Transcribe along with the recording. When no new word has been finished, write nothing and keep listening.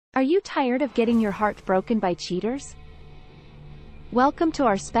Are you tired of getting your heart broken by cheaters? Welcome to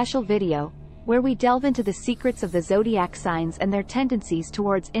our special video, where we delve into the secrets of the zodiac signs and their tendencies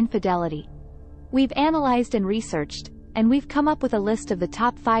towards infidelity. We've analyzed and researched, and we've come up with a list of the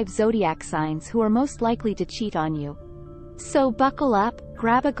top 5 zodiac signs who are most likely to cheat on you. So buckle up,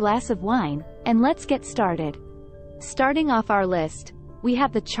 grab a glass of wine, and let's get started. Starting off our list, we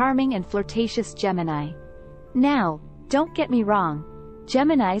have the charming and flirtatious Gemini. Now, don't get me wrong.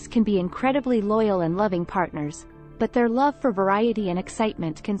 Geminis can be incredibly loyal and loving partners, but their love for variety and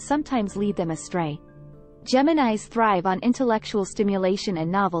excitement can sometimes lead them astray. Geminis thrive on intellectual stimulation and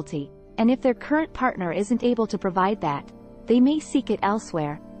novelty, and if their current partner isn't able to provide that, they may seek it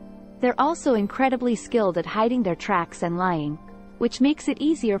elsewhere. They're also incredibly skilled at hiding their tracks and lying, which makes it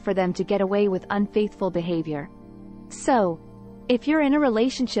easier for them to get away with unfaithful behavior. So, if you're in a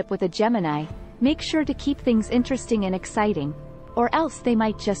relationship with a Gemini, make sure to keep things interesting and exciting, or else they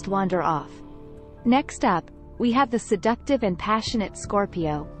might just wander off. Next up, we have the seductive and passionate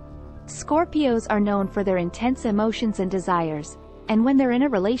Scorpio. Scorpios are known for their intense emotions and desires, and when they're in a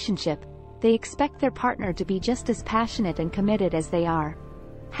relationship, they expect their partner to be just as passionate and committed as they are.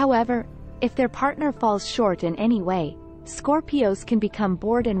 However, if their partner falls short in any way, Scorpios can become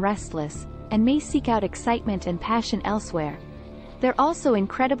bored and restless, and may seek out excitement and passion elsewhere. They're also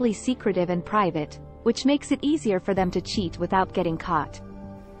incredibly secretive and private, which makes it easier for them to cheat without getting caught.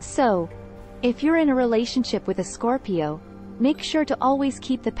 So, if you're in a relationship with a Scorpio, make sure to always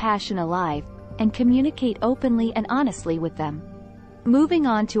keep the passion alive, and communicate openly and honestly with them. Moving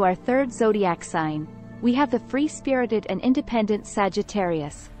on to our third zodiac sign, we have the free-spirited and independent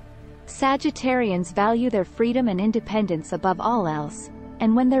Sagittarius. Sagittarians value their freedom and independence above all else,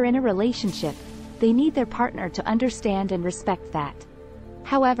 and when they're in a relationship, they need their partner to understand and respect that.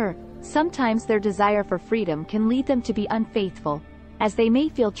 However, sometimes their desire for freedom can lead them to be unfaithful, as they may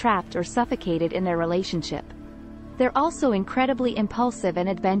feel trapped or suffocated in their relationship. They're also incredibly impulsive and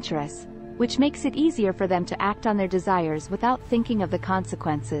adventurous, which makes it easier for them to act on their desires without thinking of the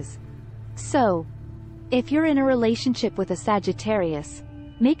consequences. So, if you're in a relationship with a Sagittarius,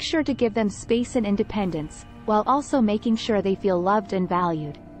 make sure to give them space and independence, while also making sure they feel loved and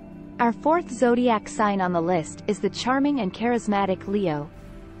valued. Our fourth zodiac sign on the list is the charming and charismatic Leo.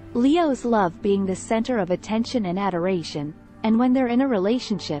 Leos love being the center of attention and adoration, and when they're in a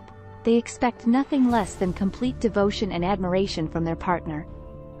relationship, they expect nothing less than complete devotion and admiration from their partner.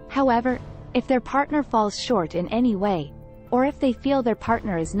 However, if their partner falls short in any way, or if they feel their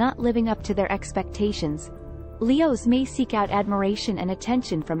partner is not living up to their expectations, Leos may seek out admiration and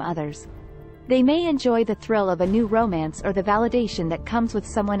attention from others. They may enjoy the thrill of a new romance or the validation that comes with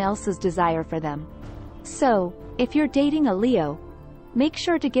someone else's desire for them. So, if you're dating a Leo, make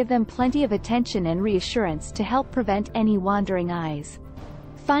sure to give them plenty of attention and reassurance to help prevent any wandering eyes.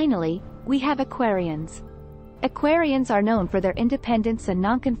 Finally, we have Aquarians. Aquarians are known for their independence and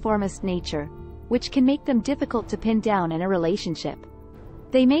nonconformist nature, which can make them difficult to pin down in a relationship.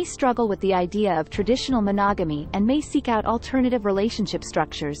 They may struggle with the idea of traditional monogamy and may seek out alternative relationship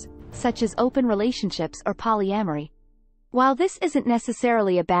structures, such as open relationships or polyamory. While this isn't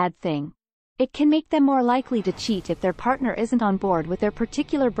necessarily a bad thing, it can make them more likely to cheat if their partner isn't on board with their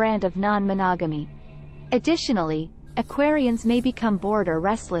particular brand of non-monogamy. Additionally, Aquarians may become bored or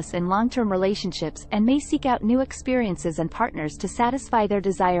restless in long-term relationships and may seek out new experiences and partners to satisfy their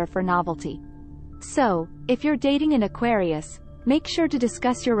desire for novelty. So, if you're dating an Aquarius, make sure to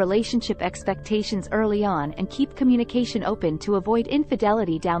discuss your relationship expectations early on and keep communication open to avoid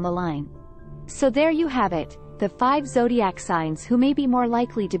infidelity down the line. So there you have it, the 5 zodiac signs who may be more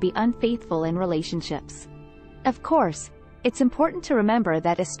likely to be unfaithful in relationships. Of course, it's important to remember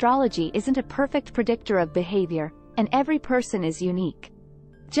that astrology isn't a perfect predictor of behavior, and every person is unique.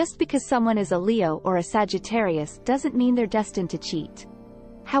 Just because someone is a Leo or a Sagittarius doesn't mean they're destined to cheat.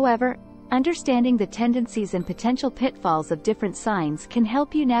 However, understanding the tendencies and potential pitfalls of different signs can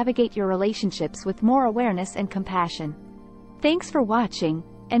help you navigate your relationships with more awareness and compassion. Thanks for watching,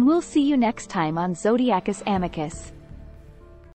 and we'll see you next time on Zodiacus Amicus.